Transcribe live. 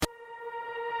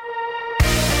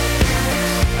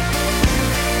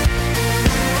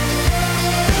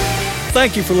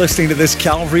Thank you for listening to this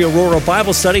Calvary Aurora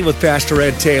Bible study with Pastor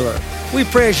Ed Taylor. We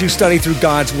pray as you study through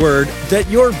God's Word that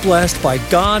you're blessed by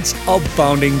God's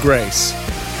abounding grace.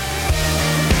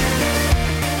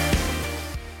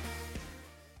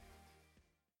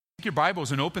 Take your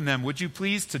Bibles and open them, would you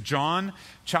please, to John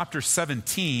chapter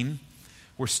 17.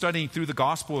 We're studying through the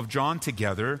Gospel of John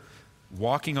together,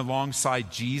 walking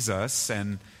alongside Jesus,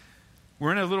 and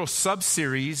we're in a little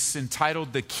sub-series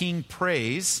entitled The King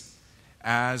Prays,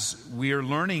 as we are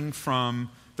learning from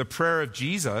the prayer of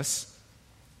Jesus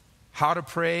how to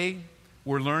pray.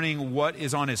 We're learning what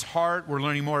is on his heart. We're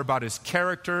learning more about his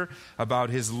character, about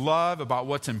his love, about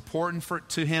what's important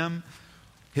to him,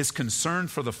 his concern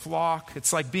for the flock.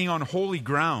 It's like being on holy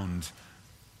ground,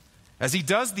 as he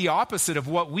does the opposite of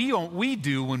what we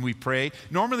do when we pray.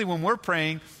 Normally when we're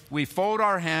praying, we fold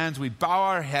our hands, we bow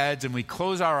our heads, and we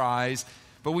close our eyes.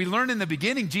 But we learned in the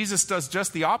beginning, Jesus does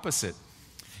just the opposite.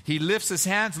 He lifts his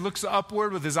hands, looks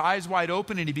upward with his eyes wide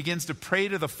open, and he begins to pray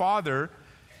to the Father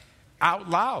out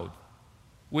loud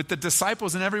with the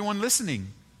disciples and everyone listening.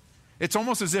 It's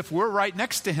almost as if we're right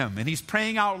next to him, and he's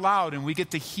praying out loud, and we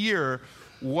get to hear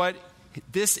what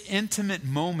this intimate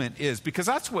moment is, because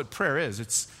that's what prayer is.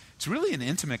 It's really an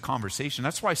intimate conversation.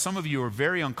 That's why some of you are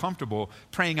very uncomfortable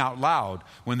praying out loud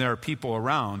when there are people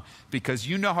around, because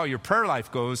you know how your prayer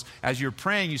life goes. As you're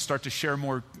praying, you start to share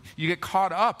more. You get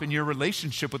caught up in your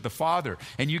relationship with the Father,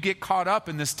 and you get caught up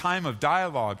in this time of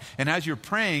dialogue. And as you're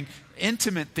praying,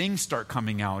 intimate things start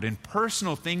coming out, and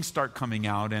personal things start coming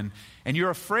out, and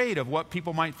you're afraid of what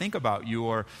people might think about you,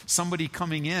 or somebody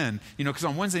coming in. You know, because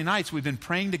on Wednesday nights, we've been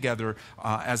praying together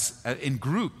in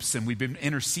groups, and we've been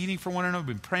interceding for one another,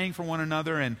 we've been praying for one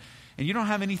another, and you don't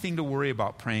have anything to worry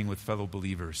about praying with fellow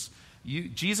believers.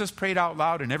 Jesus prayed out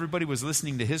loud, and everybody was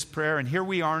listening to his prayer, and here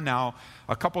we are now,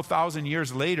 a couple thousand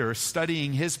years later,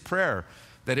 studying his prayer,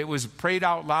 that it was prayed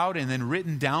out loud and then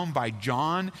written down by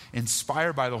John,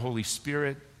 inspired by the Holy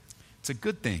Spirit. It's a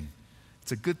good thing.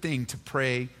 It's a good thing to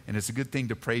pray, and it's a good thing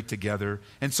to pray together.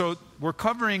 And so we're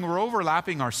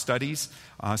overlapping our studies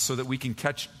so that we can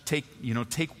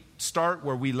start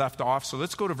where we left off. So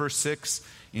let's go to verse 6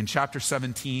 in chapter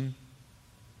 17.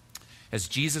 As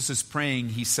Jesus is praying,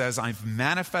 he says, "I've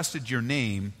manifested your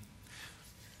name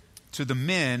to the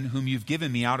men whom you've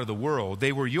given me out of the world.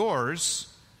 They were yours,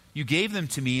 you gave them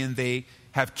to me, and they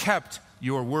have kept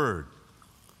your word."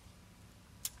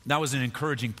 That was an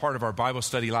encouraging part of our Bible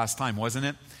study last time, wasn't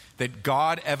it? That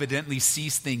God evidently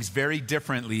sees things very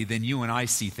differently than you and I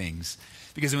see things.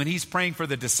 Because when he's praying for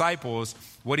the disciples,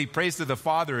 what he prays to the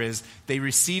Father is, they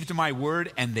received my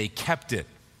word and they kept it.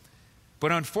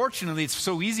 But unfortunately, it's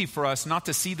so easy for us not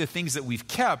to see the things that we've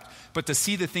kept, but to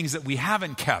see the things that we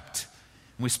haven't kept.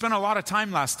 And we spent a lot of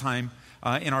time last time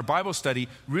in our Bible study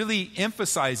really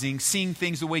emphasizing seeing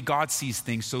things the way God sees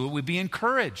things, so that we'd be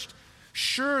encouraged.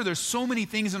 Sure, there's so many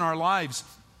things in our lives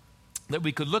that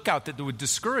we could look at that would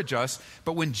discourage us,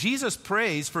 but when Jesus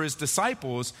prays for his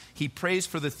disciples, he prays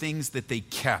for the things that they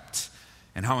kept,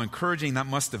 and how encouraging that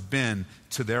must have been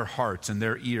to their hearts and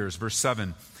their ears. Verse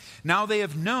 7, "Now they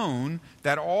have known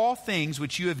that all things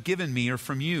which you have given me are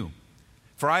from you.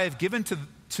 For I have given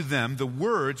to them the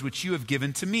words which you have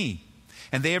given to me,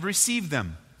 and they have received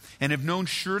them, and have known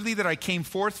surely that I came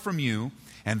forth from you,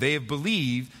 and they have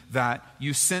believed that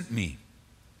you sent me."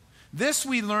 This,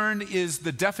 we learned, is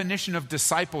the definition of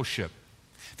discipleship.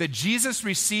 That Jesus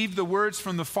received the words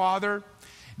from the Father,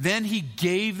 then he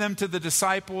gave them to the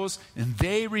disciples, and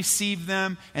they received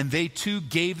them, and they too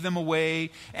gave them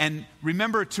away. And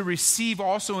remember, to receive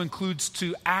also includes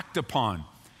to act upon.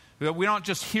 We're not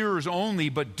just hearers only,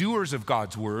 but doers of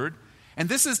God's word. And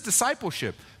this is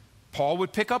discipleship. Paul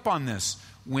would pick up on this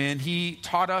when he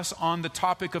taught us on the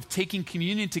topic of taking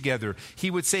communion together. He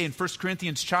would say in 1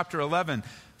 Corinthians chapter 11,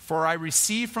 "For I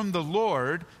received from the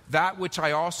Lord that which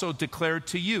I also declared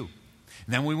to you."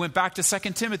 And then we went back to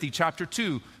 2 Timothy chapter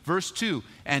 2, verse 2.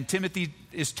 And Timothy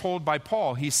is told by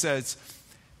Paul, he says,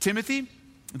 "Timothy,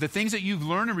 the things that you've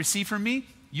learned and received from me,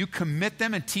 you commit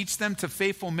them and teach them to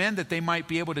faithful men, that they might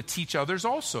be able to teach others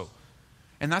also."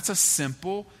 And that's a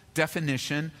simple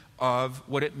definition of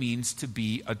what it means to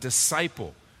be a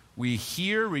disciple. We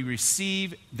hear, we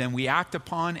receive, then we act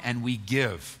upon, and we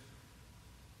give.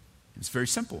 It's very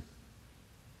simple.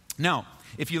 Now,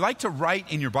 if you like to write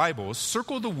in your Bibles,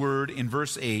 circle the word in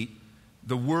verse 8,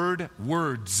 the word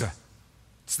words.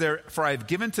 It's there, "For I have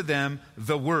given to them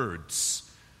the words."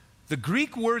 The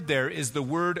Greek word there is the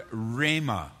word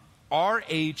rhema,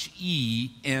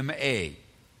 R-H-E-M-A.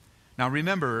 Now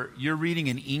remember, you're reading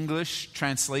an English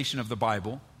translation of the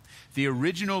Bible. The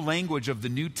original language of the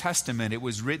New Testament, it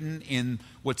was written in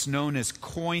what's known as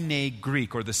Koine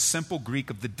Greek, or the simple Greek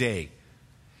of the day.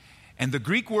 And the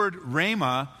Greek word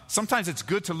rhema, sometimes it's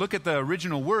good to look at the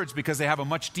original words because they have a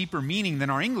much deeper meaning than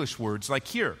our English words, like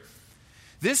here.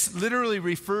 This literally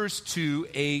refers to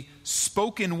a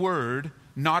spoken word,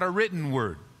 not a written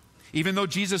word. Even though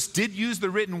Jesus did use the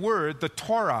written word, the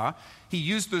Torah, he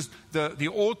used the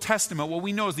Old Testament, what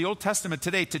we know is the Old Testament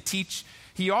today, to teach.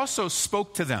 He also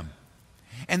spoke to them.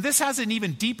 And this has an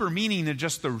even deeper meaning than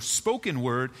just the spoken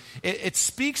word. It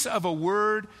speaks of a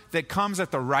word that comes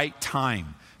at the right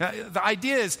time. The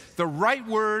idea is the right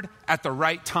word at the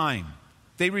right time.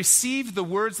 They received the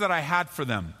words that I had for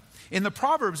them. In the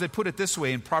Proverbs, they put it this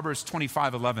way in Proverbs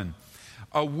 25:11.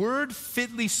 A word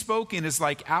fitly spoken is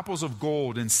like apples of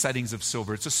gold in settings of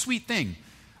silver. It's a sweet thing.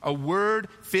 A word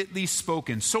fitly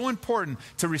spoken. So important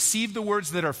to receive the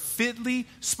words that are fitly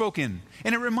spoken.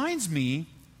 And it reminds me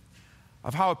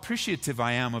of how appreciative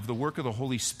I am of the work of the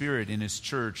Holy Spirit in His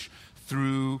church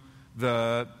through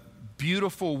the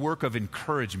beautiful work of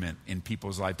encouragement in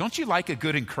people's life. Don't you like a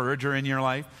good encourager in your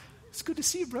life? It's good to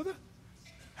see you, brother.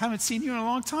 Haven't seen you in a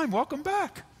long time. Welcome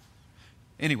back.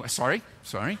 Anyway, sorry.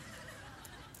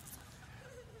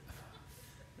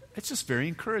 It's just very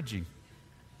encouraging.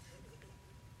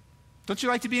 Don't you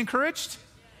like to be encouraged?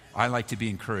 I like to be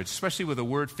encouraged, especially with a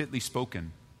word fitly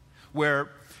spoken, where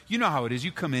you know how it is.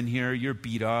 You come in here, you're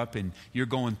beat up, and you're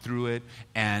going through it.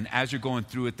 And as you're going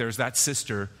through it, there's that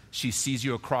sister. She sees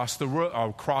you across the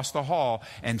hall,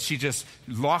 and she just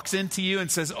locks into you and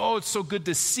says, "Oh, it's so good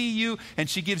to see you." And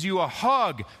she gives you a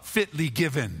hug fitly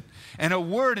given, and a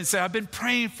word, and say, "I've been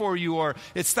praying for you." Or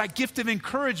it's that gift of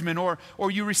encouragement.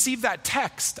 Or you receive that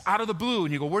text out of the blue,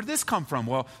 and you go, "Where did this come from?"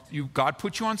 Well, God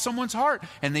put you on someone's heart,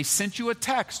 and they sent you a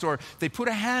text, or they put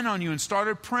a hand on you and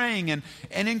started praying, and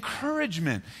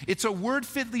encouragement. It's a word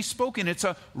fitly spoken. It's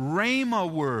a rhema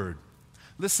word.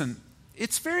 Listen,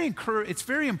 it's very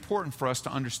important for us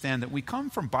to understand that we come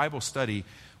from Bible study.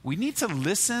 We need to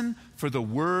listen for the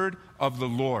word of the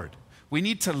Lord. We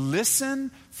need to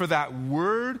listen for that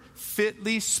word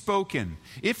fitly spoken.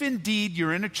 If indeed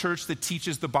you're in a church that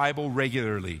teaches the Bible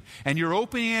regularly and you're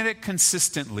opening it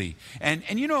consistently, and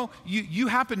you know, you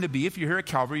happen to be, if you're here at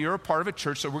Calvary, you're a part of a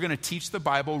church that we're going to teach the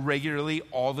Bible regularly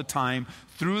all the time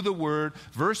through the word,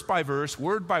 verse by verse,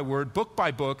 word by word, book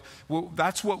by book. Well,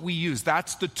 that's what we use.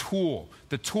 That's the tool.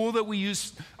 The tool that we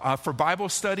use for Bible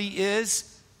study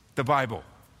is the Bible.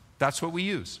 That's what we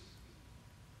use.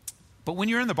 But when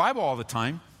you're in the Bible all the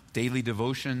time, daily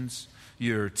devotions,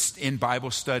 you're in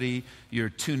Bible study, you're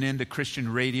tuned into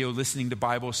Christian radio, listening to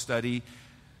Bible study,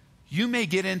 you may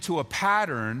get into a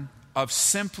pattern of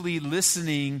simply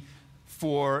listening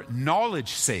for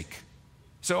knowledge's sake.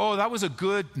 So, oh, that was a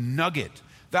good nugget.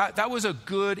 That was a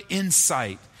good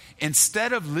insight.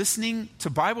 Instead of listening to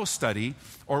Bible study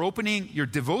or opening your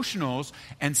devotionals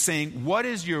and saying, what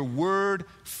is your word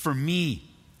for me?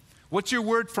 What's your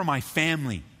word for my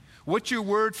family? What's your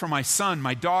word for my son,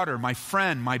 my daughter, my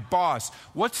friend, my boss?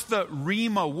 What's the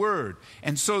rhema word?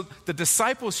 And so the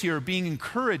disciples here are being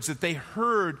encouraged that they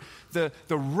heard the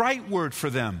right word for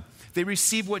them. They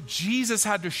received what Jesus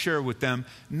had to share with them,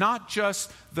 not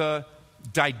just the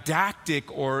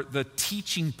didactic or the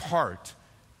teaching part.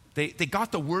 They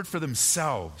got the word for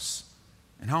themselves.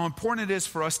 And how important it is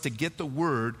for us to get the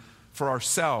word for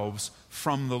ourselves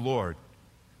from the Lord.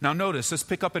 Now notice, let's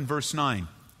pick up in verse 9.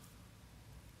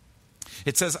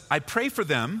 It says, I pray for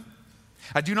them.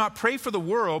 I do not pray for the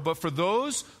world, but for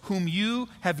those whom you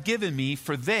have given me,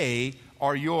 for they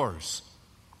are yours.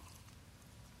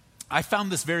 I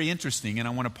found this very interesting, and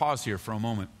I want to pause here for a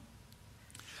moment.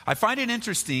 I find it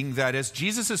interesting that as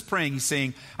Jesus is praying, he's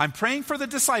saying, I'm praying for the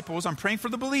disciples, I'm praying for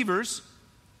the believers,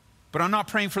 but I'm not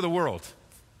praying for the world.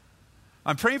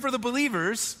 I'm praying for the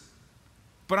believers,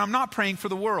 but I'm not praying for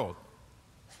the world.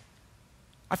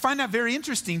 I find that very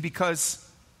interesting because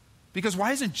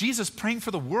why isn't Jesus praying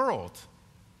for the world?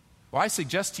 Well, I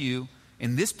suggest to you,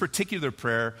 in this particular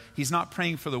prayer, he's not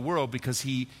praying for the world because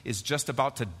he is just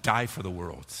about to die for the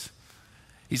world.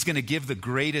 He's going to give the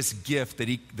greatest gift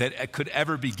that could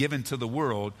ever be given to the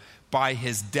world by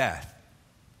his death.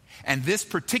 And this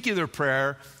particular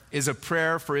prayer is a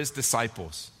prayer for his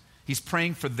disciples. He's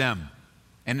praying for them.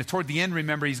 And toward the end,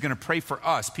 remember, he's going to pray for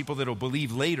us, people that will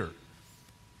believe later.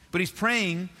 But he's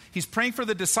praying for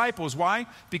the disciples. Why?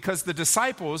 Because the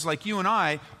disciples, like you and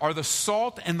I, are the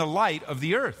salt and the light of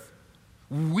the earth.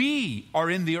 We are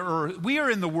in the earth. We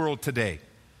are in the world today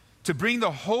to bring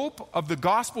the hope of the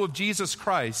gospel of Jesus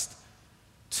Christ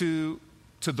to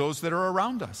those that are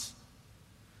around us.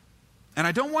 And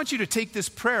I don't want you to take this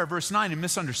prayer, verse 9, and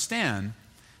misunderstand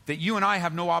that you and I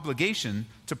have no obligation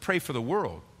to pray for the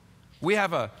world. We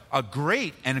have a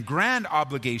great and a grand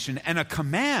obligation and a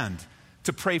command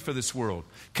to pray for this world,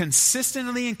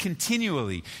 consistently and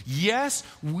continually. Yes,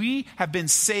 we have been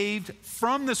saved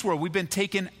from this world. We've been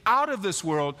taken out of this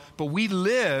world, but we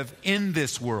live in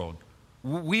this world.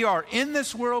 We are in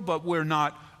this world, but we're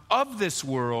not of this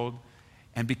world.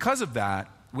 And because of that,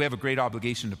 we have a great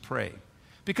obligation to pray.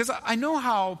 Because I know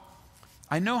how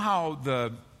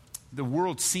the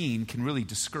world scene can really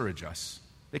discourage us.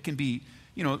 It can be,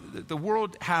 the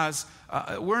world has,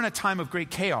 we're in a time of great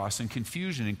chaos and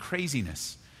confusion and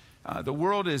craziness. The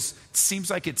world seems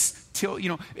like it's,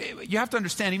 you have to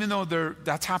understand, even though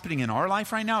that's happening in our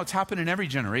life right now, it's happening in every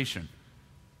generation.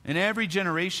 In every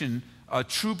generation, a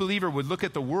true believer would look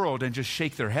at the world and just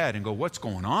shake their head and go, what's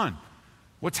going on?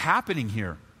 What's happening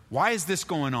here? Why is this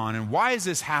going on? And why is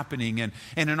this happening? And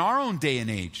in our own day and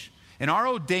age,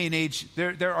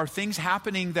 there are things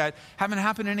happening that haven't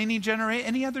happened in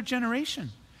any other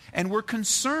generation. And we're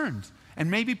concerned.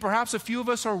 And maybe perhaps a few of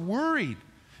us are worried.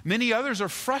 Many others are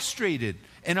frustrated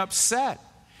and upset.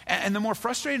 And the more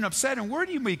frustrated and upset and worried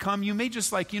you become, you may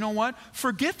just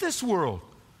forget this world.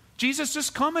 Jesus,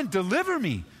 just come and deliver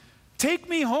me. Take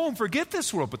me home. Forget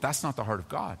this world. But that's not the heart of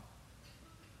God.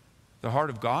 The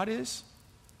heart of God is,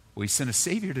 he sent a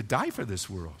Savior to die for this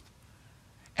world.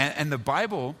 And the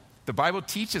Bible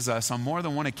teaches us on more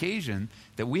than one occasion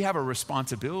that we have a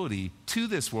responsibility to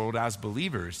this world as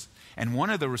believers. And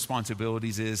one of the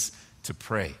responsibilities is to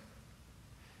pray.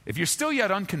 If you're still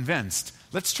yet unconvinced,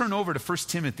 let's turn over to 1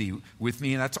 Timothy with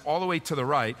me, and that's all the way to the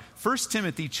right. 1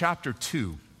 Timothy chapter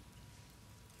 2.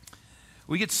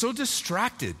 We get so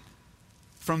distracted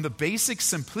from the basic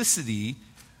simplicity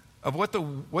of what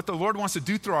the Lord wants to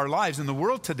do through our lives in the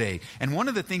world today. And one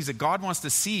of the things that God wants to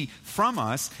see from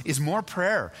us is more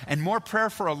prayer, and more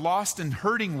prayer for a lost and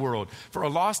hurting world, for a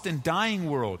lost and dying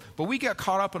world. But we get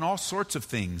caught up in all sorts of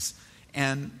things.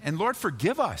 And Lord,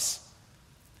 forgive us.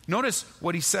 Notice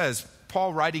what he says.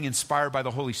 Paul, writing inspired by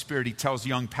the Holy Spirit, he tells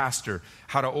young pastor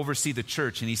how to oversee the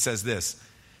church, and he says this.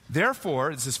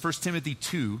 Therefore, this is 1 Timothy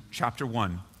 2, chapter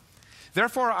 1.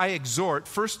 Therefore, I exhort,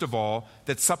 first of all,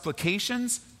 that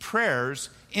supplications, prayers,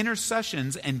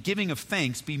 intercessions, and giving of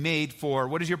thanks be made for,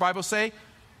 what does your Bible say?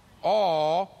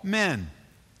 All men.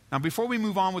 Now, before we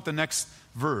move on with the next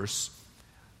verse,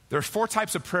 there are 4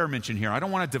 types of prayer mentioned here. I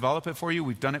don't want to develop it for you.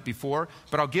 We've done it before.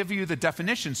 But I'll give you the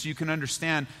definition so you can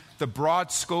understand the broad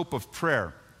scope of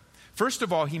prayer. First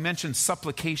of all, he mentions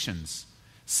supplications.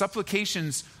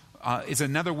 Supplications is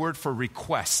another word for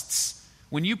requests.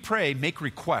 When you pray, make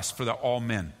requests for all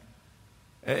men.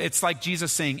 It's like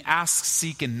Jesus saying, ask,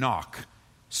 seek, and knock.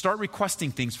 Start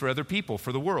requesting things for other people,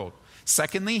 for the world.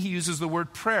 Secondly, he uses the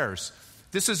word prayers.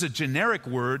 This is a generic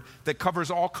word that covers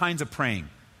all kinds of praying.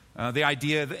 The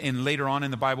idea later on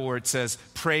in the Bible where it says,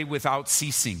 pray without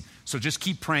ceasing. So just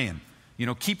keep praying.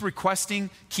 Keep requesting,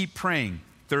 keep praying.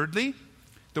 Thirdly,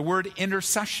 the word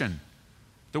intercession.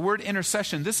 The word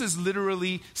intercession, this is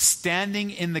literally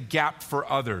standing in the gap for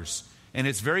others. And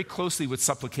it's very closely with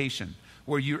supplication,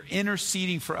 where you're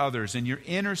interceding for others, and you're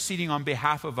interceding on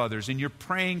behalf of others, and you're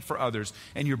praying for others,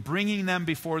 and you're bringing them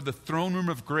before the throne room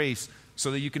of grace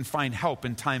so that you can find help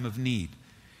in time of need.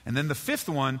 And then the fifth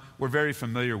one we're very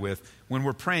familiar with. When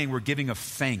we're praying, we're giving of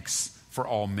thanks for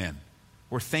all men.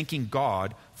 We're thanking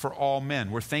God for all men.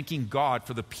 We're thanking God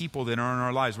for the people that are in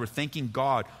our lives. We're thanking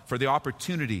God for the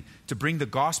opportunity to bring the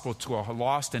gospel to a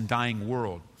lost and dying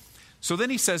world. So then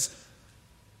he says,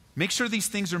 make sure these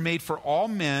things are made for all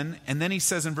men. And then he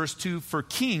says in verse 2, for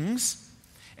kings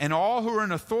and all who are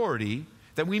in authority,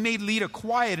 that we may lead a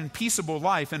quiet and peaceable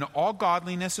life in all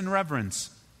godliness and reverence.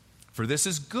 For this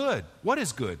is good. What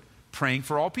is good? Praying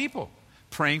for all people.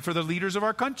 Praying for the leaders of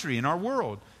our country and our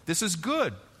world. This is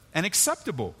good and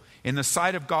acceptable in the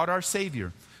sight of God our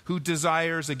Savior, who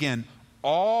desires, again,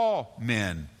 all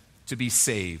men to be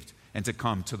saved and to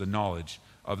come to the knowledge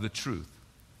of the truth.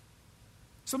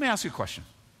 So let me ask you a question.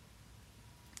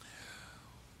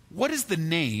 What is the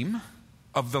name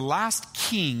of the last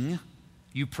king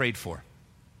you prayed for?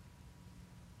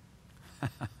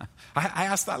 I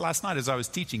asked that last night as I was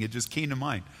teaching. It just came to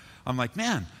mind. I'm like,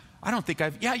 man, I don't think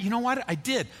you know what? I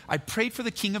did. I prayed for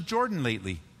the king of Jordan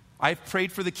lately. I've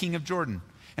prayed for the king of Jordan.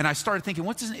 And I started thinking,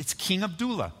 it's King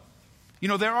Abdullah.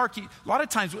 There are, a lot of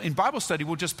times in Bible study,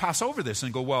 we'll just pass over this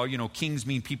and go, well, kings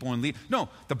mean people and lead. No,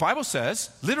 the Bible says,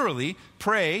 literally,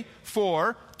 pray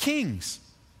for kings.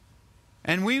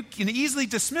 And we can easily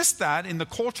dismiss that in the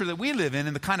culture that we live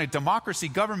in the kind of democracy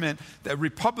government, the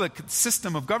republic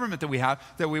system of government that we have,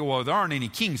 there aren't any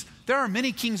kings. There are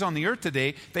many kings on the earth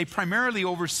today. They primarily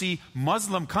oversee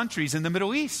Muslim countries in the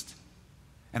Middle East.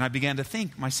 And I began to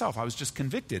think myself, I was just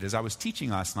convicted as I was teaching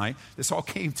last night. This all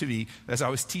came to me as I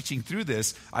was teaching through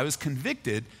this. I was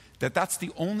convicted that that's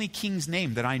the only king's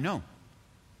name that I know.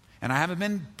 And I haven't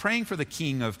been praying for the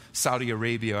king of Saudi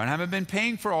Arabia, and I haven't been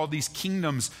praying for all these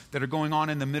kingdoms that are going on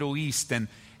in the Middle East. And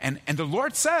the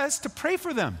Lord says to pray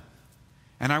for them.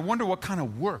 And I wonder what kind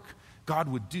of work God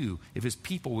would do if his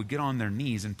people would get on their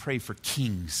knees and pray for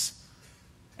kings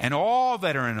and all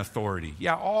that are in authority.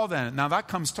 Yeah, all that. Now that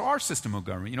comes to our system of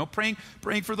government.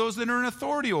 Praying for those that are in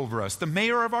authority over us, the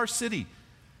mayor of our city,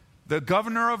 the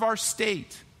governor of our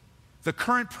state, the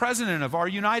current president of our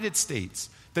United States.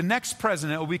 The next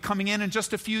president will be coming in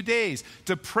just a few days,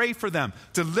 to pray for them,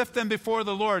 to lift them before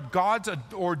the Lord, God's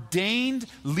ordained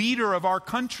leader of our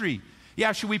country.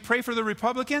 Yeah, should we pray for the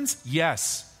Republicans?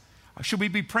 Yes. Should we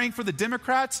be praying for the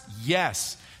Democrats?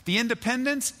 Yes. The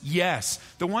independents? Yes.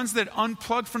 The ones that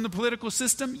unplugged from the political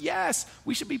system? Yes.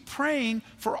 We should be praying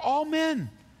for all men.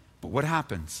 But what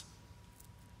happens?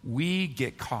 We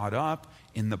get caught up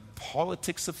in the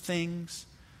politics of things.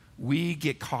 We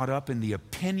get caught up in the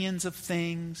opinions of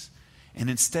things,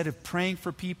 and instead of praying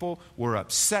for people, we're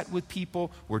upset with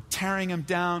people, we're tearing them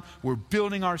down, we're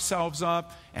building ourselves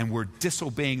up, and we're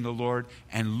disobeying the Lord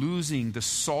and losing the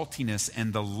saltiness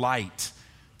and the light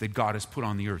that God has put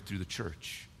on the earth through the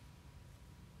church.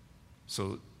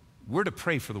 So we're to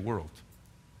pray for the world.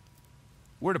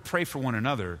 We're to pray for one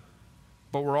another,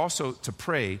 but we're also to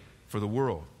pray for the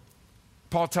world.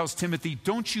 Paul tells Timothy,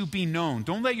 don't you be known.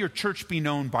 Don't let your church be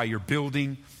known by your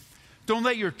building. Don't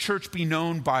let your church be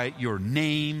known by your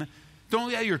name.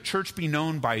 Don't let your church be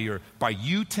known by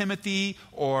you, Timothy,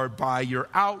 or by your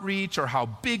outreach, or how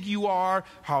big you are,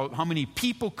 how many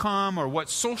people come, or what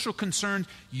social concerns.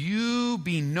 You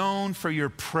be known for your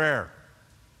prayer.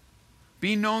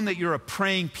 Be known that you're a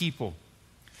praying people.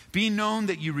 Be known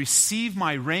that you receive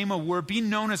my Rhema word. Be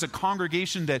known as a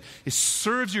congregation that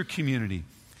serves your community,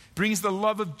 brings the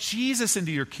love of Jesus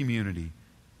into your community.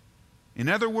 In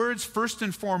other words, first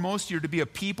and foremost, you're to be a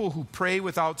people who pray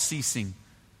without ceasing,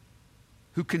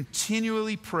 who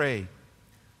continually pray,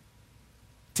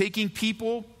 taking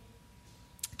people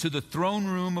to the throne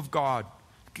room of God.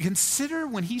 Consider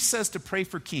when he says to pray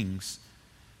for kings.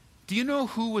 Do you know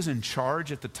who was in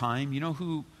charge at the time? You know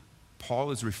who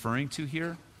Paul is referring to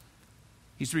here?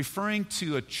 He's referring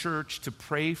to a church to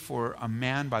pray for a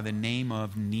man by the name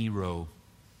of Nero,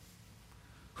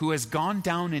 who has gone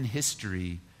down in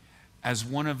history as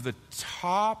one of the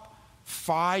top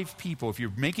 5 people. If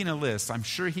you're making a list, I'm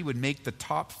sure he would make the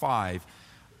top 5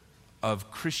 of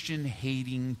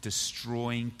Christian-hating,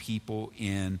 destroying people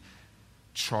in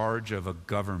charge of a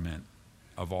government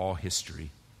of all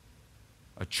history.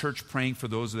 A church praying for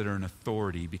those that are in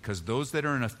authority, because those that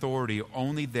are in authority are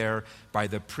only there by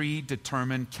the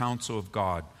predetermined counsel of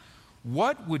God.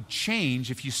 What would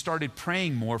change if you started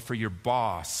praying more for your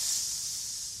boss?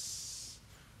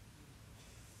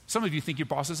 Some of you think your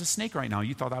boss is a snake right now.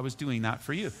 You thought I was doing that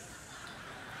for you.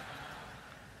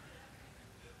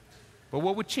 But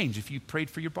what would change if you prayed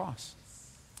for your boss?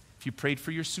 If you prayed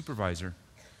for your supervisor?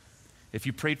 If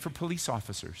you prayed for police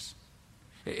officers?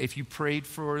 If you prayed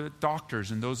for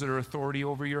doctors and those that are authority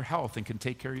over your health and can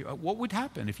take care of you? What would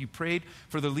happen if you prayed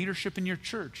for the leadership in your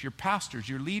church, your pastors,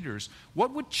 your leaders?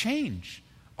 What would change?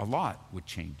 A lot would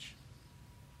change.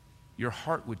 Your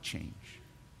heart would change.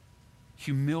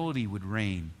 Humility would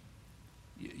reign.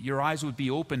 Your eyes would be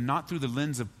open not through the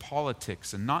lens of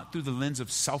politics and not through the lens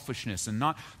of selfishness and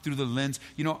not through the lens.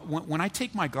 You know, when I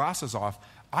take my glasses off,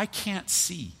 I can't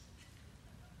see.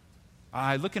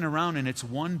 I'm looking around and it's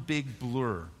one big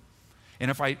blur.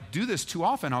 And if I do this too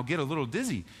often, I'll get a little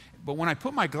dizzy. But when I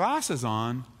put my glasses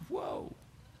on, whoa,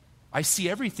 I see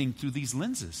everything through these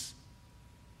lenses.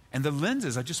 And the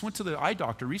lenses, I just went to the eye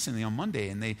doctor recently on Monday,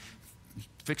 and they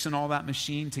fixing all that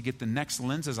machine to get the next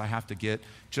lenses I have to get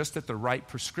just at the right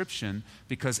prescription,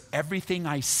 because everything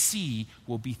I see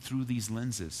will be through these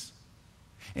lenses.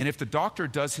 And if the doctor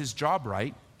does his job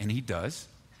right, and he does,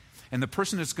 and the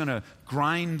person that's going to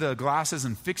grind the glasses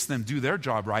and fix them do their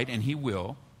job right, and he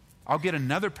will, I'll get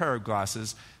another pair of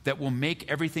glasses that will make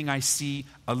everything I see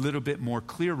a little bit more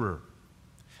clearer.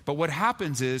 But what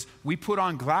happens is we put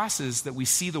on glasses that we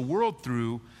see the world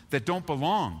through that don't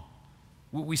belong.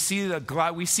 We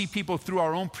see people through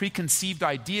our own preconceived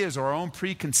ideas or our own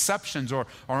preconceptions or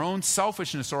our own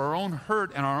selfishness or our own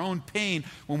hurt and our own pain,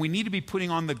 when we need to be putting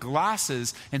on the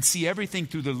glasses and see everything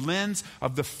through the lens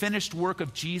of the finished work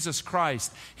of Jesus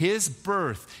Christ. His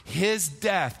birth, his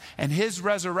death, and his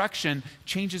resurrection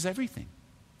changes everything.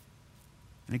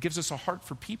 And it gives us a heart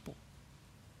for people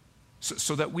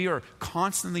so that we are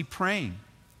constantly praying.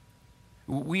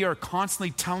 We are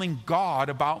constantly telling God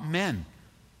about men.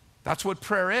 That's what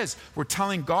prayer is. We're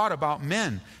telling God about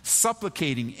men,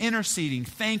 supplicating, interceding,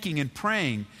 thanking, and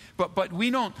praying. But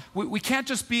we can't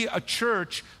just be a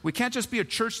church. We can't just be a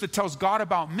church that tells God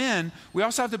about men. We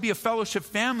also have to be a fellowship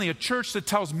family, a church that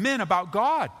tells men about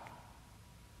God.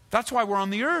 That's why we're on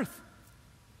the earth.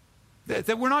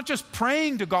 That we're not just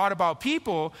praying to God about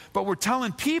people, but we're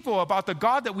telling people about the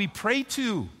God that we pray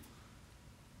to.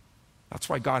 That's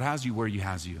why God has you where He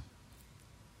has you.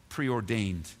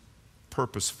 Preordained,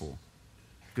 purposeful.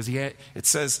 Because it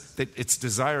says that it's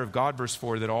desire of God, verse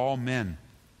 4, that all men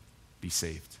be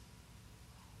saved.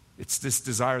 It's this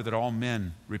desire that all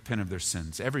men repent of their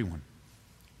sins. Everyone.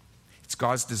 It's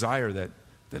God's desire that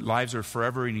lives are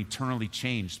forever and eternally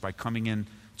changed by coming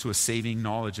into a saving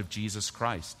knowledge of Jesus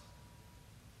Christ.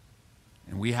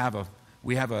 And we have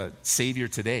a Savior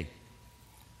today.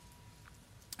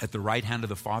 At the right hand of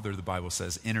the Father, the Bible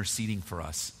says, interceding for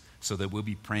us so that we'll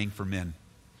be praying for men.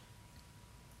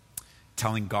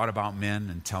 Telling God about men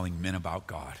and telling men about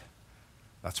God.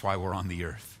 That's why we're on the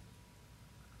earth.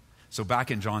 So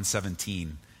back in John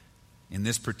 17, in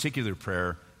this particular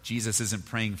prayer, Jesus isn't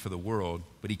praying for the world,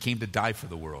 but He came to die for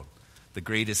the world, the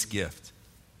greatest gift.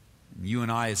 And you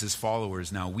and I, as His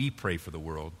followers, now we pray for the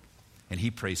world, and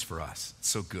He prays for us. It's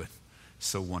so good,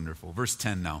 so wonderful. Verse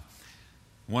 10 now.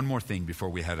 One more thing before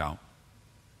we head out.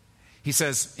 He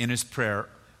says in His prayer,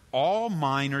 all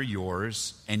mine are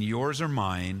yours, and yours are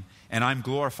mine, and I'm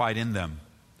glorified in them.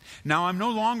 Now I'm no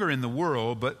longer in the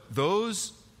world, but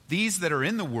these that are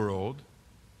in the world,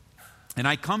 and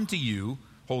I come to you,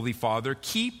 Holy Father,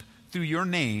 keep through your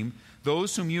name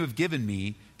those whom you have given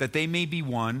me, that they may be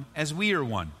one as we are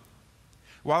one.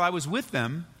 While I was with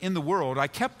them in the world, I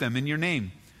kept them in your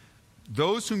name.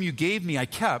 Those whom you gave me I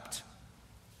kept,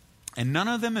 and none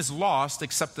of them is lost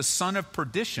except the son of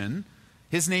perdition.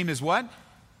 His name is what?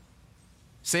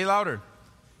 Say louder.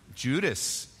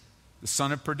 Judas, the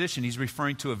son of perdition. He's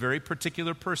referring to a very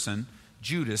particular person,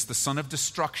 Judas, the son of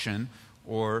destruction,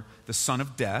 or the son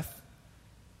of death,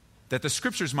 that the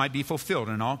scriptures might be fulfilled.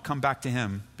 And I'll come back to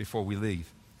him before we leave.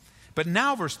 But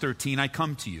now, verse 13, I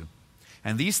come to you.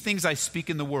 And these things I speak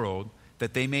in the world,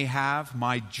 that they may have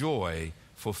my joy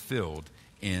fulfilled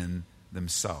in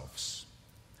themselves.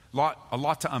 A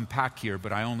lot to unpack here,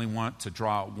 but I only want to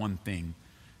draw out one thing.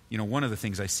 You know, one of the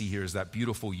things I see here is that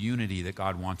beautiful unity that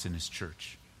God wants in His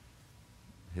church.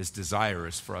 His desire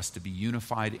is for us to be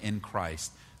unified in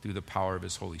Christ through the power of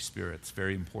His Holy Spirit. It's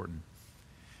very important.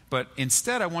 But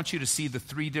instead, I want you to see the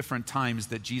 3 different times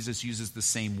that Jesus uses the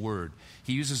same word.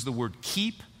 He uses the word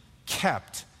keep,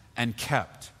 kept, and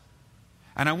kept.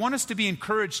 And I want us to be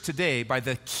encouraged today by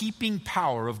the keeping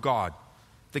power of God.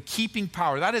 The keeping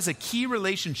power. That is a key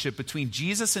relationship between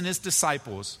Jesus and His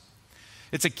disciples.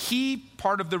 It's a key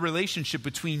part of the relationship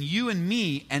between you and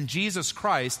me and Jesus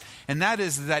Christ, and that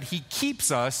is that He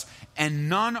keeps us and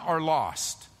none are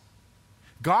lost.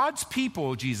 God's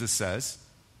people, Jesus says,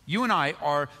 you and I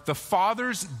are the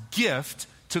Father's gift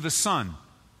to the Son.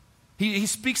 He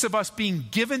speaks of us being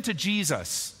given to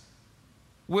Jesus,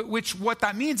 which what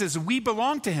that means is we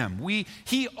belong to Him.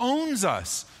 He owns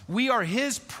us. We are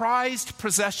His prized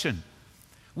possession.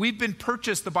 We've been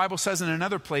purchased, the Bible says in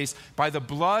another place, by the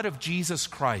blood of Jesus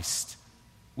Christ.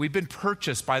 We've been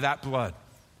purchased by that blood.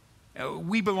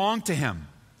 We belong to Him.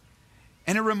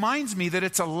 And it reminds me that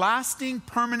it's a lasting,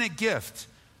 permanent gift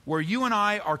where you and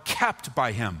I are kept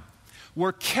by Him.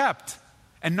 We're kept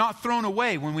and not thrown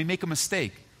away when we make a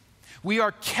mistake. We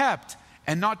are kept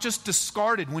and not just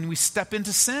discarded when we step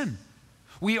into sin.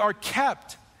 We are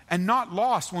kept and not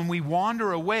lost when we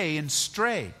wander away and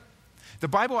stray. The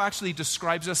Bible actually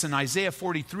describes us in Isaiah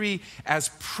 43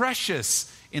 as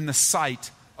precious in the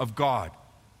sight of God.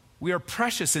 We are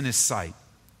precious in His sight.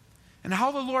 And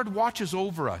how the Lord watches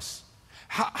over us.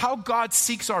 How God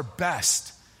seeks our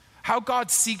best. How God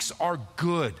seeks our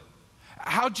good.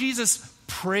 How Jesus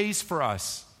prays for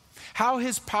us. How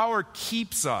His power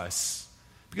keeps us.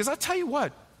 Because I'll tell you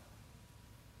what,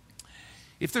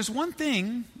 if there's one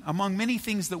thing among many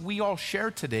things that we all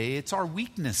share today, it's our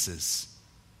weaknesses.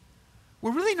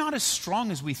 We're really not as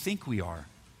strong as we think we are.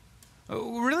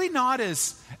 We're really not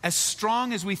as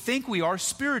strong as we think we are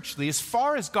spiritually. As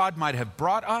far as God might have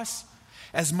brought us,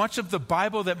 as much of the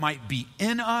Bible that might be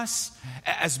in us,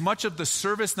 as much of the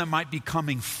service that might be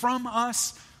coming from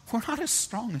us, we're not as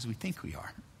strong as we think we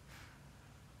are.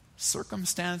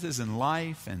 Circumstances in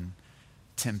life and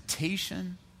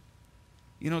temptation.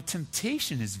 You know,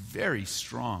 temptation is very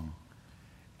strong.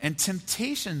 And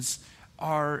temptations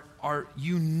are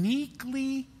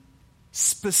uniquely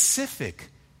specific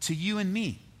to you and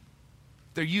me.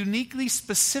 They're uniquely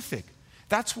specific.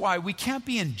 That's why we can't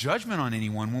be in judgment on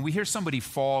anyone. When we hear somebody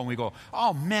fall and we go,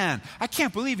 oh man, I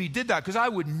can't believe he did that because I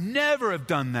would never have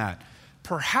done that.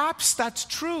 Perhaps that's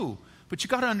true, but you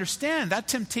got to understand that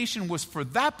temptation was for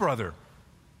that brother.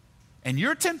 And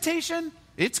your temptation,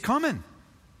 it's coming.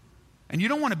 And you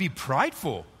don't want to be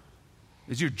prideful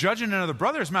as you're judging another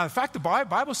brother. As a matter of fact, the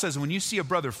Bible says when you see a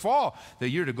brother fall, that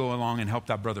you're to go along and help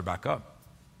that brother back up.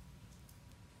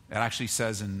 It actually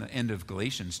says in the end of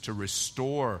Galatians to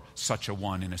restore such a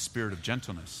one in a spirit of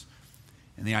gentleness.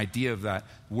 And the idea of that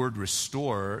word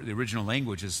restore, the original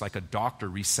language is like a doctor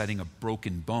resetting a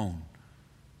broken bone,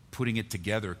 putting it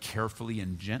together carefully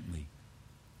and gently.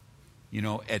 You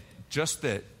know, at just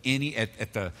the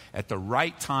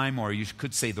right time, or you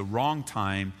could say the wrong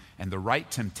time and the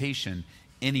right temptation,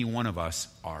 any one of us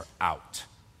are out.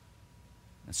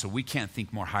 And so we can't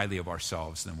think more highly of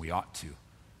ourselves than we ought to.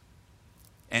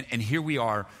 And here we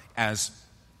are as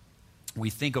we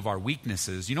think of our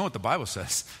weaknesses. You know what the Bible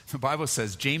says? The Bible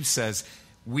says, James says,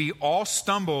 we all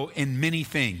stumble in many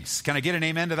things. Can I get an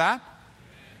amen to that? Amen.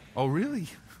 Oh, really?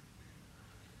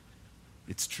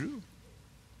 It's true.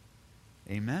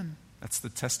 Amen. That's the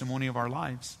testimony of our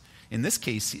lives. In this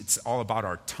case, it's all about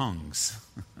our tongues.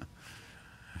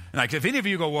 Like if any of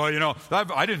you go, well, you know,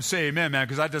 I didn't say amen, man,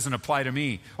 because that doesn't apply to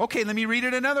me. Okay, let me read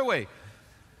it another way.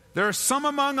 There are some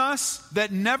among us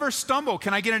that never stumble.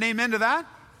 Can I get an amen to that?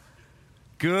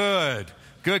 Good,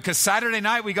 because Saturday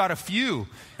night we got a few,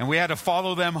 and we had to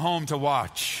follow them home to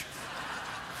watch.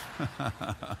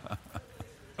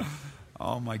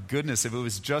 Oh my goodness, if it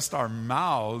was just our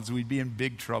mouths, we'd be in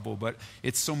big trouble, but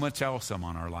it's so much else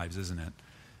on our lives, isn't it?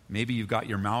 Maybe you've got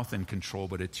your mouth in control,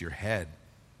 but it's your head.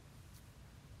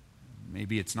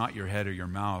 Maybe it's not your head or your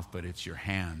mouth, but it's your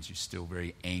hands. You're still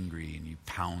very angry and you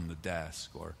pound the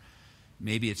desk. Or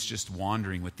maybe it's just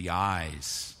wandering with the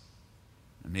eyes.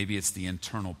 And maybe it's the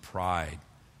internal pride.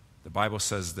 The Bible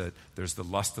says that there's the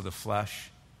lust of the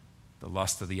flesh, the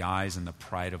lust of the eyes, and the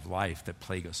pride of life that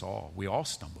plague us all. We all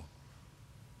stumble.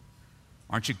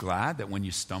 Aren't you glad that when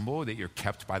you stumble that you're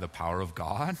kept by the power of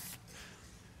God?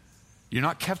 You're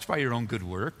not kept by your own good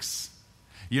works.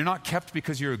 You're not kept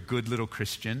because you're a good little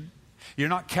Christian. You're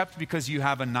not kept because you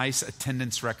have a nice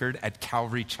attendance record at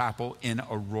Calvary Chapel in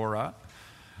Aurora.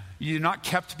 You're not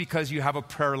kept because you have a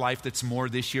prayer life that's more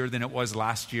this year than it was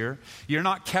last year. You're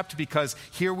not kept because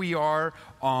here we are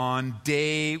on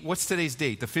day, what's today's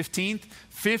date? The 15th?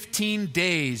 15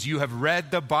 days you have read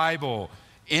the Bible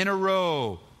in a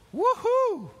row.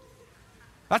 Woohoo!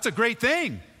 That's a great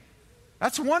thing.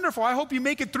 That's wonderful. I hope you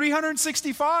make it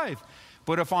 365.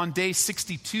 But if on day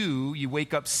 62 you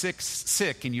wake up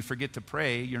sick and you forget to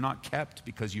pray, you're not kept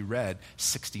because you read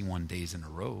 61 days in a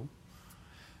row.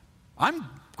 I'm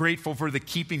grateful for the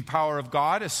keeping power of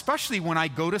God, especially when I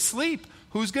go to sleep.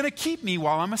 Who's going to keep me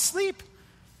while I'm asleep?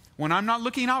 When I'm not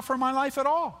looking out for my life at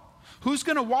all? Who's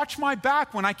going to watch my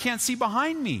back when I can't see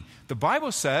behind me? The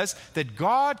Bible says that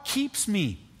God keeps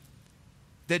me.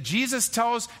 That Jesus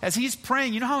tells, as he's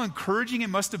praying, you know how encouraging it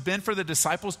must have been for the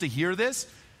disciples to hear this?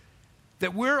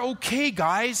 That we're okay,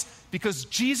 guys, because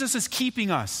Jesus is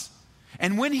keeping us.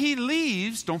 And when he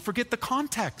leaves, don't forget the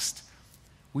context.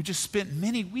 We just spent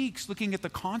many weeks looking at the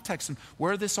context and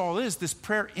where this all is. This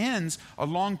prayer ends a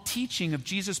long teaching of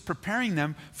Jesus preparing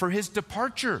them for his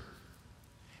departure.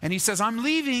 And he says, I'm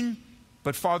leaving,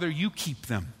 but Father, you keep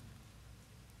them.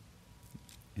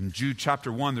 In Jude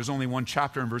chapter 1, there's only one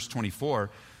chapter in verse 24.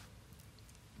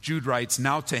 Jude writes,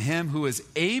 now to him who is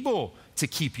able to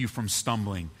keep you from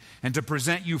stumbling and to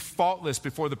present you faultless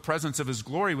before the presence of his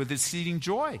glory with exceeding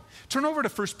joy. Turn over to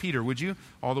 1 Peter, would you?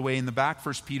 All the way in the back,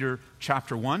 1 Peter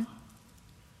chapter 1.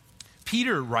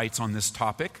 Peter writes on this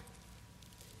topic,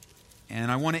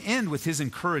 and I want to end with his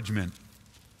encouragement.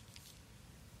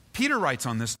 Peter writes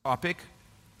on this topic,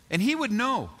 and he would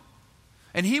know,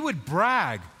 and he would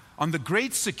brag on the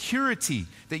great security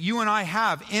that you and I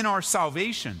have in our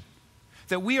salvation,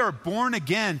 that we are born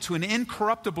again to an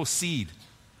incorruptible seed.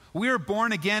 We are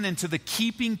born again into the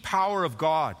keeping power of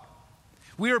God.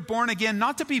 We are born again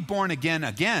not to be born again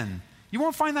again. You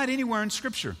won't find that anywhere in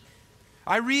Scripture.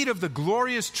 I read of the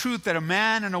glorious truth that a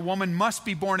man and a woman must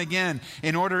be born again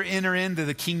in order to enter into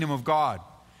the kingdom of God.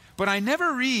 But I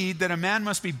never read that a man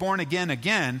must be born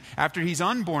again after he's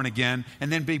unborn again,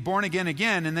 and then be born again,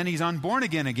 and then he's unborn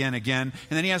again, and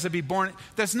then he has to be born.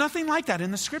 There's nothing like that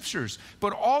in the Scriptures.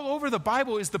 But all over the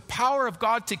Bible is the power of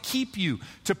God to keep you,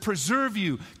 to preserve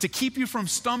you, to keep you from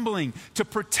stumbling, to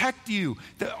protect you.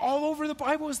 All over the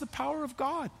Bible is the power of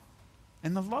God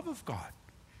and the love of God.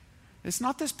 It's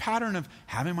not this pattern of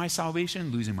having my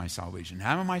salvation, losing my salvation,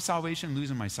 having my salvation,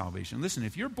 losing my salvation. Listen,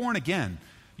 if you're born again,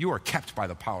 you are kept by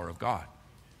the power of God.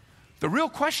 The real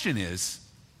question is,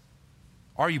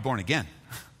 are you born again?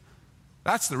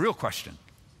 That's the real question.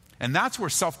 And that's where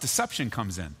self-deception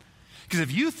comes in. Because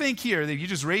if you think here that you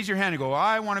just raise your hand and go,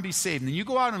 I want to be saved, and then you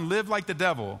go out and live like the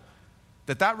devil,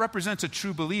 that represents a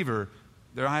true believer,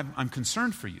 I'm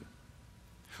concerned for you.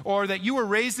 Or that you were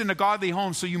raised in a godly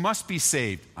home, so you must be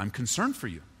saved, I'm concerned for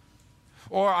you.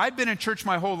 Or I've been in church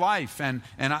my whole life, and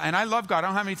I love God, I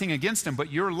don't have anything against him,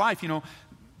 but your life,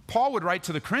 Paul would write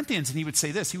to the Corinthians, and he would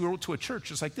say this. He wrote to a church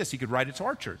just like this. He could write it to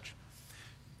our church.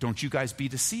 Don't you guys be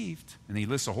deceived. And he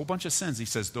lists a whole bunch of sins. He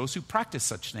says, those who practice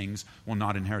such things will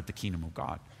not inherit the kingdom of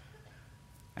God.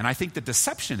 And I think the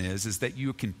deception is that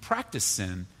you can practice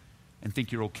sin and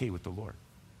think you're okay with the Lord.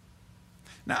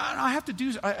 Now,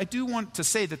 I do want to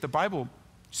say that the Bible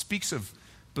speaks of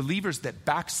believers that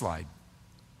backslide,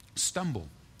 stumble,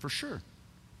 for sure.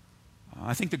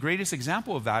 I think the greatest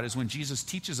example of that is when Jesus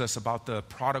teaches us about the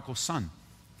prodigal son,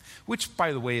 which,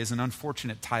 by the way, is an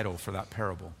unfortunate title for that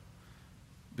parable.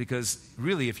 Because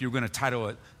really, if you're going to title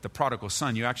it the prodigal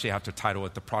son, you actually have to title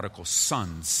it the prodigal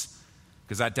sons,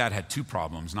 because that dad had two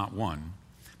problems, not one.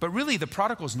 But really, the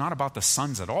prodigal is not about the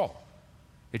sons at all.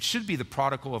 It should be the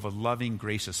prodigal of a loving,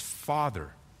 gracious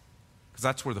father, because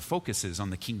that's where the focus is on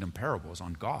the kingdom parables,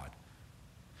 on God.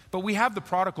 But we have the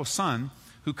prodigal son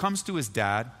who comes to his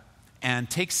dad and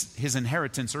takes his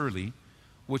inheritance early,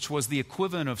 which was the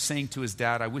equivalent of saying to his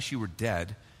dad, I wish you were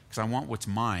dead, because I want what's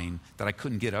mine that I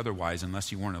couldn't get otherwise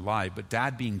unless you weren't alive. But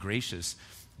dad, being gracious,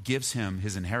 gives him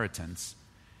his inheritance.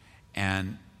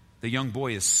 And the young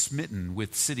boy is smitten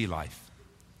with city life.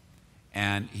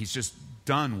 And he's just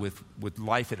done with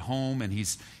life at home, and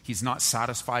he's not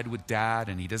satisfied with dad,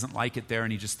 and he doesn't like it there,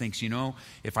 and he just thinks,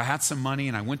 if I had some money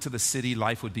and I went to the city,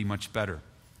 life would be much better.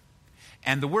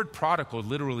 And the word prodigal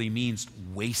literally means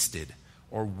wasted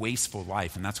or wasteful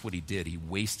life, and that's what he did. He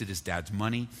wasted his dad's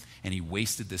money, and he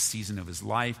wasted this season of his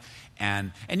life.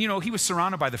 And he was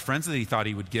surrounded by the friends that he thought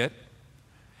he would get.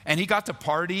 And he got to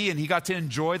party, and he got to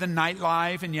enjoy the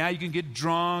nightlife, and you can get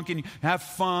drunk, and have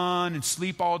fun, and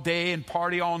sleep all day, and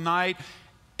party all night,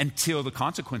 until the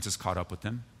consequences caught up with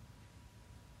him.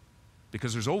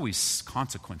 Because there's always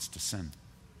consequence to sin.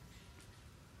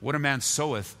 What a man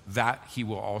soweth, that he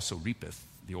will also reapeth,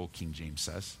 the old King James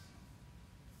says.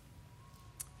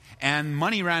 And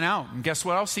money ran out. And guess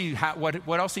what else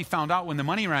what else he found out when the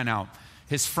money ran out?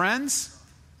 His friends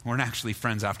weren't actually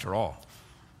friends after all.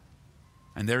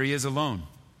 And there he is alone,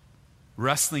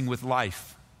 wrestling with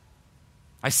life.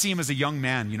 I see him as a young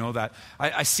man, that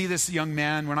I see this young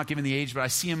man, we're not giving the age, but I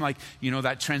see him like,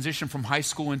 that transition from high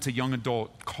school into young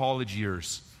adult, college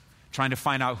years, trying to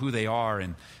find out who they are,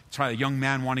 and a young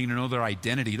man wanting to know their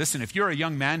identity. Listen, if you're a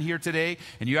young man here today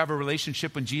and you have a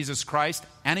relationship with Jesus Christ,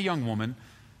 and a young woman,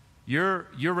 your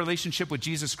relationship with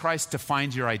Jesus Christ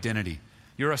defines your identity.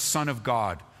 You're a son of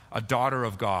God, a daughter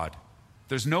of God.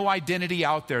 There's no identity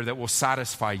out there that will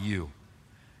satisfy you.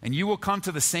 And you will come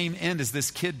to the same end as this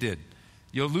kid did.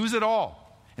 You'll lose it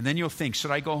all. And then you'll think,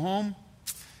 should I go home?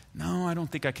 No, I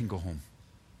don't think I can go home.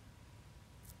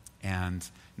 And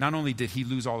not only did he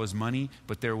lose all his money,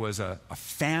 but there was a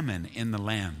famine in the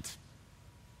land.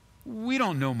 We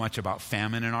don't know much about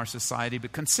famine in our society,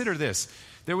 but consider this.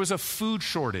 There was a food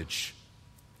shortage,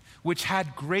 which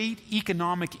had great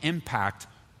economic impact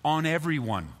on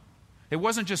everyone. It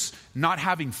wasn't just not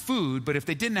having food, but if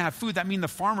they didn't have food, that means the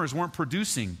farmers weren't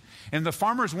producing. And if the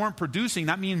farmers weren't producing,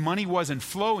 that means money wasn't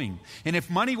flowing. And if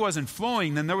money wasn't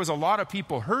flowing, then there was a lot of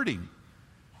people hurting.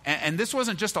 And this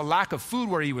wasn't just a lack of food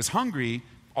where he was hungry,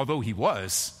 although he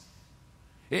was.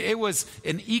 It was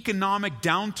an economic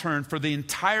downturn for the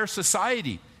entire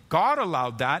society. God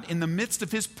allowed that in the midst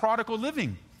of his prodigal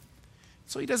living.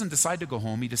 So he doesn't decide to go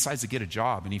home. He decides to get a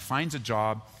job. And he finds a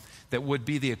job that would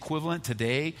be the equivalent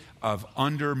today of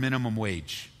under minimum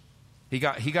wage. He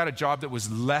got a job that was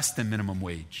less than minimum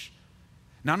wage.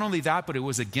 Not only that, but it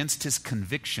was against his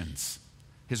convictions,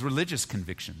 his religious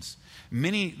convictions.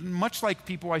 Much like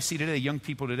people I see today, young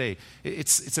people today,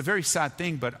 it's a very sad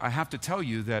thing, but I have to tell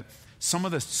you that some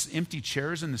of the empty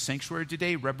chairs in the sanctuary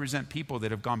today represent people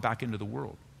that have gone back into the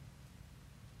world.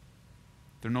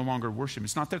 They're no longer worshiping.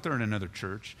 It's not that they're in another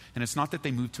church, and it's not that they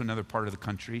moved to another part of the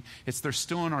country. It's they're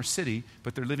still in our city,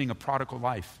 but they're living a prodigal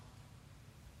life.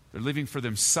 They're living for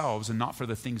themselves and not for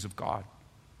the things of God.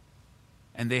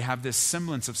 And they have this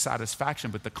semblance of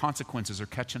satisfaction, but the consequences are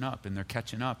catching up, and they're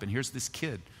catching up. And here's this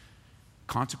kid.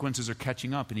 Consequences are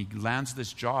catching up, and he lands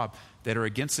this job that are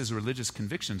against his religious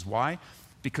convictions. Why?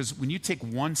 Because when you take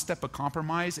one step of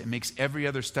compromise, it makes every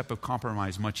other step of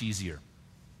compromise much easier.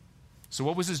 So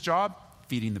what was his job?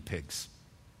 Feeding the pigs.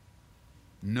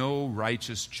 No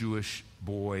righteous Jewish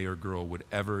boy or girl would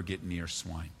ever get near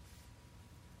swine.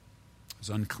 was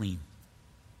unclean.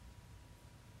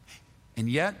 And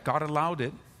yet, God allowed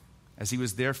it as he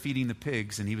was there feeding the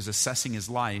pigs and he was assessing his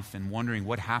life and wondering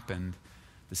what happened.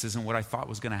 This isn't what I thought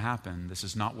was going to happen. This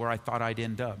is not where I thought I'd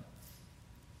end up.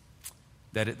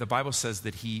 The Bible says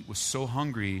that he was so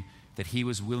hungry that he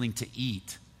was willing to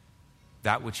eat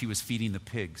that which he was feeding the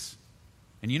pigs.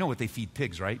 And you know what they feed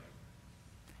pigs, right?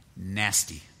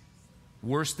 Nasty.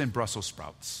 Worse than Brussels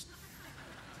sprouts.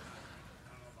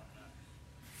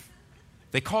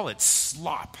 They call it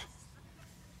slop.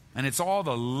 And it's all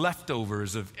the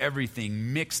leftovers of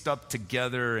everything mixed up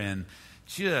together. And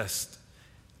just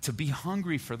to be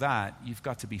hungry for that, you've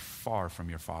got to be far from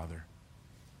your Father.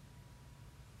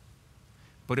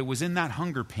 But it was in that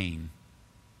hunger pain,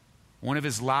 one of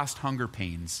his last hunger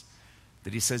pains,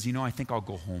 that he says, I think I'll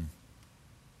go home.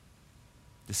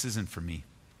 This isn't for me.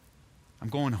 I'm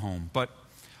going home. But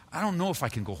I don't know if I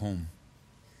can go home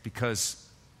because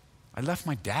I left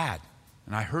my dad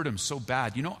and I hurt him so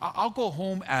bad. I'll go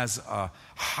home as a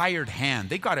hired hand.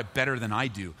 They got it better than I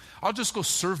do. I'll just go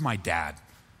serve my dad.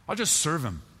 I'll just serve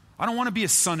him. I don't want to be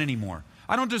his son anymore.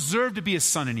 I don't deserve to be his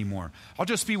son anymore. I'll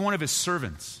just be one of his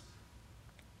servants.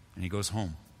 And he goes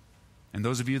home. And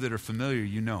those of you that are familiar,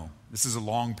 this is a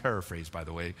long paraphrase, by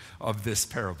the way, of this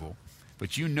parable.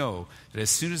 But you know that as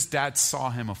soon as dad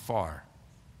saw him afar,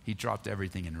 he dropped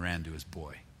everything and ran to his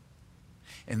boy.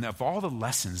 And of all the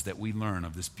lessons that we learn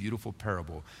of this beautiful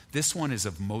parable, this one is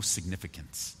of most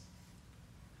significance.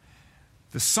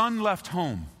 The son left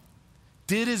home,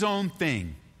 did his own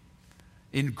thing,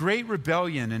 in great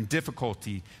rebellion and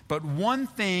difficulty. But one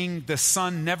thing the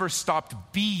son never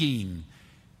stopped being.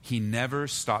 He never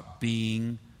stopped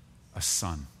being a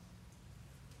son.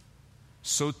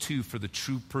 So too for the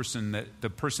person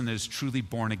that is truly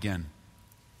born again.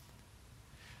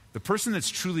 The person that's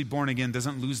truly born again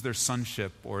doesn't lose their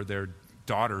sonship or their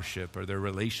daughtership or their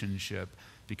relationship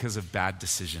because of bad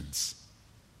decisions.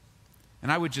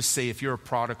 And I would just say, if you're a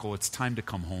prodigal, it's time to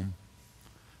come home.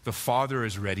 The Father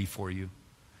is ready for you.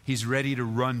 He's ready to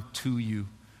run to you,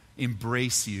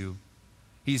 embrace you.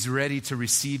 He's ready to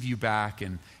receive you back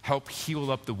and help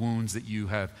heal up the wounds that you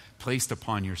have placed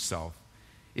upon yourself.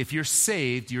 If you're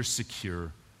saved, you're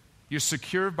secure. You're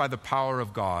secured by the power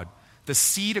of God. The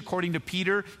seed, according to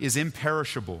Peter, is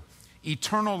imperishable.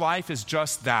 Eternal life is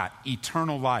just that,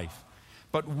 eternal life.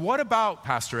 But what about,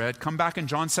 Pastor Ed, come back in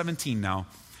John 17 now.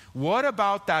 What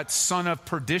about that son of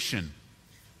perdition?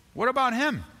 What about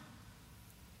him?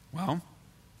 Well,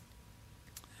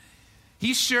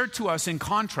 he's shared to us in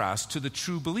contrast to the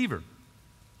true believer.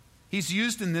 He's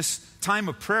used in this time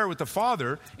of prayer with the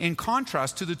Father in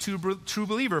contrast to the true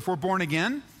believer. If we're born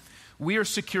again, we are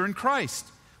secure in Christ.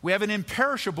 We have an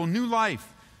imperishable new life.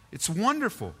 It's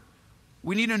wonderful.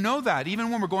 We need to know that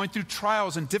even when we're going through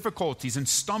trials and difficulties and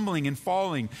stumbling and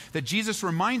falling, that Jesus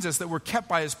reminds us that we're kept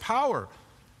by his power.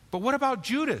 But what about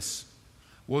Judas?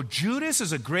 Well, Judas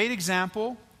is a great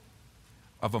example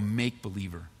of a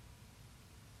make-believer.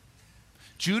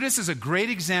 Judas is a great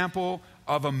example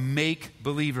of a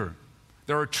make-believer.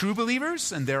 There are true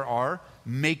believers and there are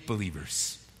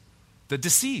make-believers. The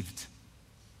deceived.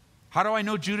 How do I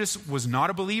know Judas was not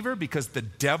a believer? Because the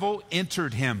devil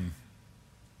entered him.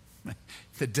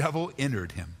 The devil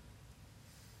entered him.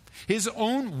 His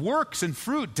own works and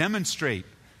fruit demonstrate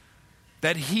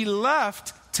that he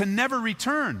left to never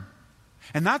return.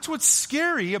 And that's what's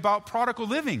scary about prodigal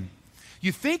living.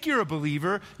 You think you're a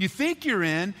believer, you think you're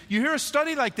in, you hear a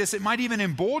study like this, it might even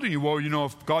embolden you. Well,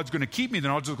 if God's going to keep me, then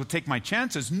I'll just go take my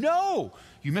chances. No,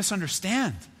 you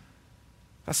misunderstand.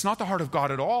 That's not the heart of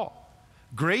God at all.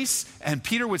 Grace, and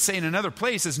Peter would say in another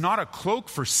place, is not a cloak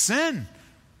for sin.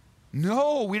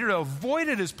 No, we're to avoid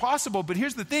it as possible. But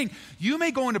here's the thing. You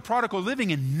may go into prodigal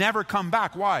living and never come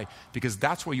back. Why? Because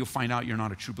that's where you'll find out you're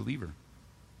not a true believer.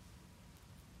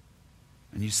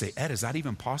 And you say, Ed, is that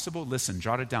even possible? Listen,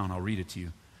 jot it down. I'll read it to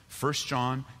you. 1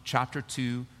 John chapter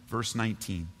 2, verse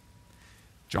 19.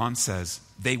 John says,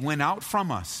 they went out from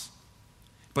us,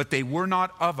 but they were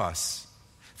not of us.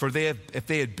 For if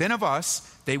they had been of us,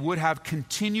 they would have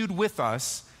continued with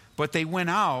us, but they went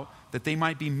out that they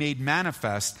might be made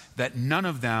manifest that none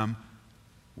of them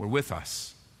were with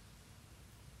us.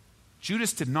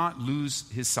 Judas did not lose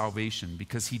his salvation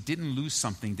because he didn't lose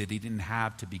something that he didn't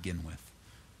have to begin with.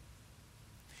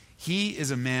 He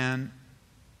is a man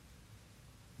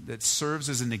that serves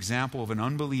as an example of an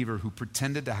unbeliever who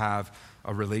pretended to have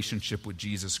a relationship with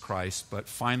Jesus Christ, but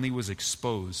finally was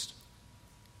exposed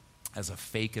as a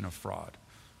fake and a fraud.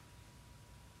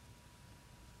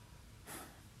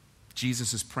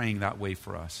 Jesus is praying that way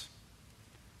for us.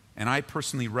 And I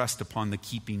personally rest upon the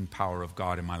keeping power of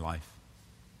God in my life.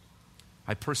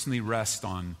 I personally rest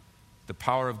on the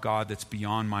power of God that's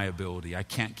beyond my ability. I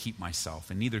can't keep myself,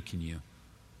 and neither can you.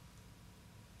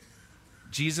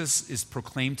 Jesus is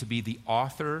proclaimed to be the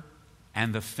author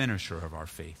and the finisher of our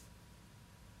faith.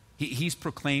 He's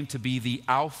proclaimed to be the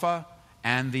Alpha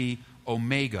and the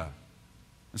Omega.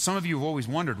 And some of you have always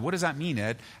wondered, what does that mean,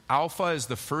 Ed? Alpha is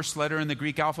the first letter in the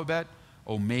Greek alphabet.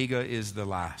 Omega is the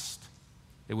last.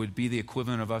 It would be the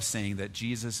equivalent of us saying that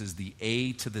Jesus is the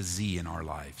A to the Z in our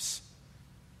lives.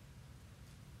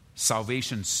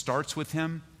 Salvation starts with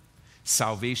him.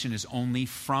 Salvation is only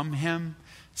from him.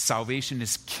 Salvation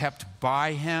is kept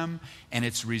by him, and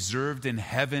it's reserved in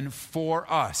heaven for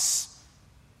us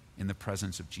in the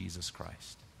presence of Jesus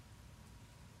Christ.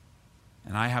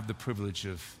 And I have the privilege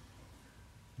of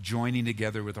joining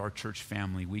together with our church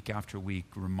family week after week,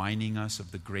 reminding us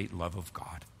of the great love of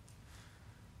God.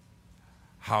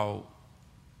 How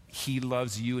he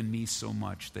loves you and me so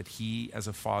much that he, as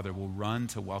a father, will run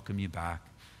to welcome you back.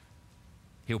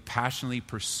 He'll passionately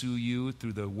pursue you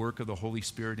through the work of the Holy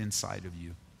Spirit inside of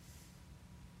you.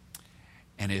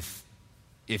 And if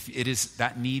it is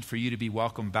that need for you to be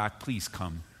welcomed back, please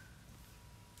come.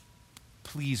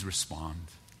 Please respond.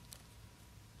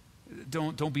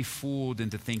 Don't be fooled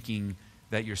into thinking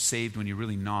that you're saved when you're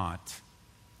really not.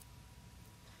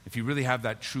 If you really have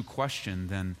that true question,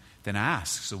 then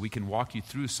ask, so we can walk you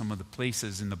through some of the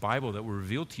places in the Bible that will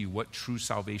reveal to you what true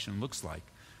salvation looks like.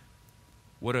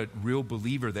 What a real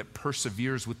believer that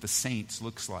perseveres with the saints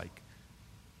looks like.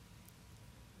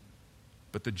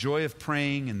 But the joy of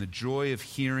praying and the joy of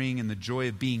hearing and the joy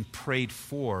of being prayed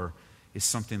for is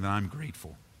something that I'm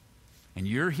grateful. And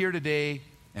you're here today,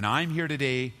 and I'm here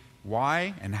today.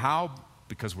 Why and how?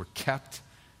 Because we're kept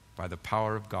by the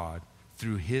power of God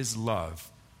through his love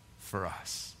for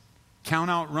us. Can't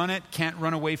outrun it, can't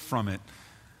run away from it.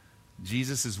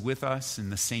 Jesus is with us in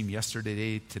the same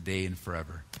yesterday, today, and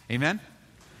forever. Amen?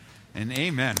 And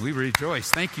amen. We rejoice.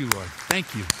 Thank you, Lord.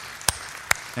 Thank you.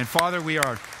 And Father, we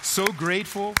are so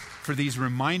grateful for these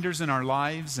reminders in our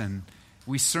lives, and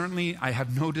I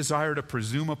have no desire to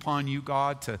presume upon you,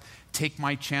 God, to take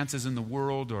my chances in the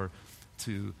world or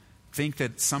to think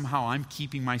that somehow I'm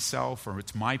keeping myself or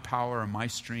it's my power or my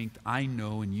strength. I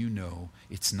know and you know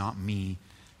it's not me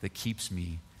that keeps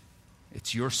me.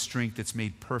 It's your strength that's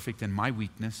made perfect in my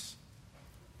weakness.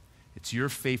 It's your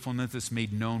faithfulness that's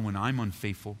made known when I'm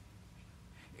unfaithful.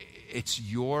 It's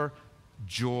your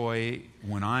joy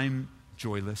when I'm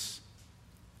joyless.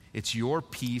 It's your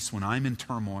peace when I'm in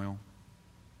turmoil.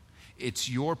 It's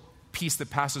your peace that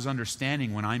passes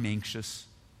understanding when I'm anxious.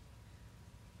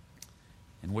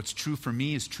 And what's true for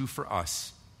me is true for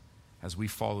us as we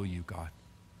follow you, God.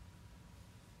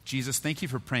 Jesus, thank you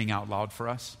for praying out loud for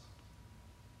us.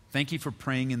 Thank you for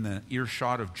praying in the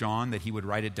earshot of John that he would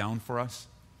write it down for us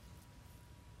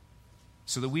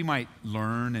so that we might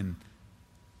learn and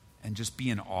just be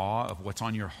in awe of what's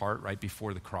on your heart right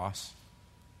before the cross,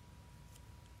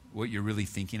 what you're really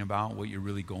thinking about, what you're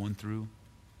really going through.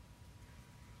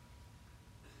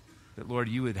 That, Lord,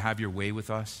 you would have your way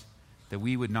with us, that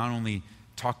we would not only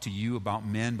talk to you about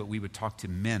men, but we would talk to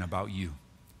men about you.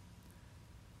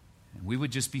 And we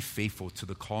would just be faithful to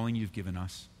the calling you've given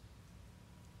us.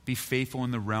 Be faithful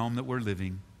in the realm that we're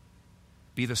living.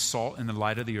 Be the salt and the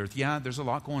light of the earth. Yeah, there's a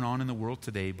lot going on in the world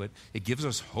today, but it gives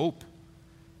us hope.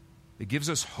 It gives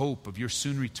us hope of your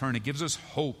soon return. It gives us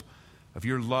hope of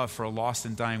your love for a lost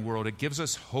and dying world. It gives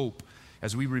us hope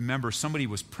as we remember somebody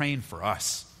was praying for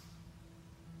us.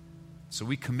 So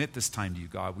we commit this time to you,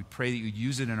 God. We pray that you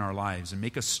use it in our lives and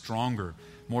make us stronger,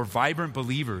 more vibrant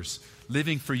believers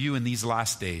living for you in these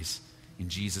last days. In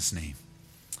Jesus' name.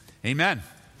 Amen.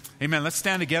 Amen. Let's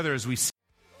stand together as we sing.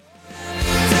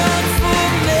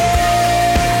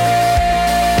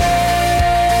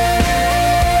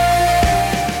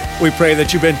 We pray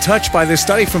that you've been touched by this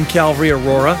study from Calvary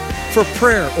Aurora. For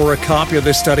prayer or a copy of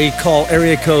this study, call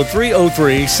area code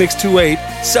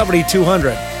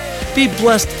 303-628-7200. Be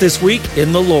blessed this week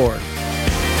in the Lord.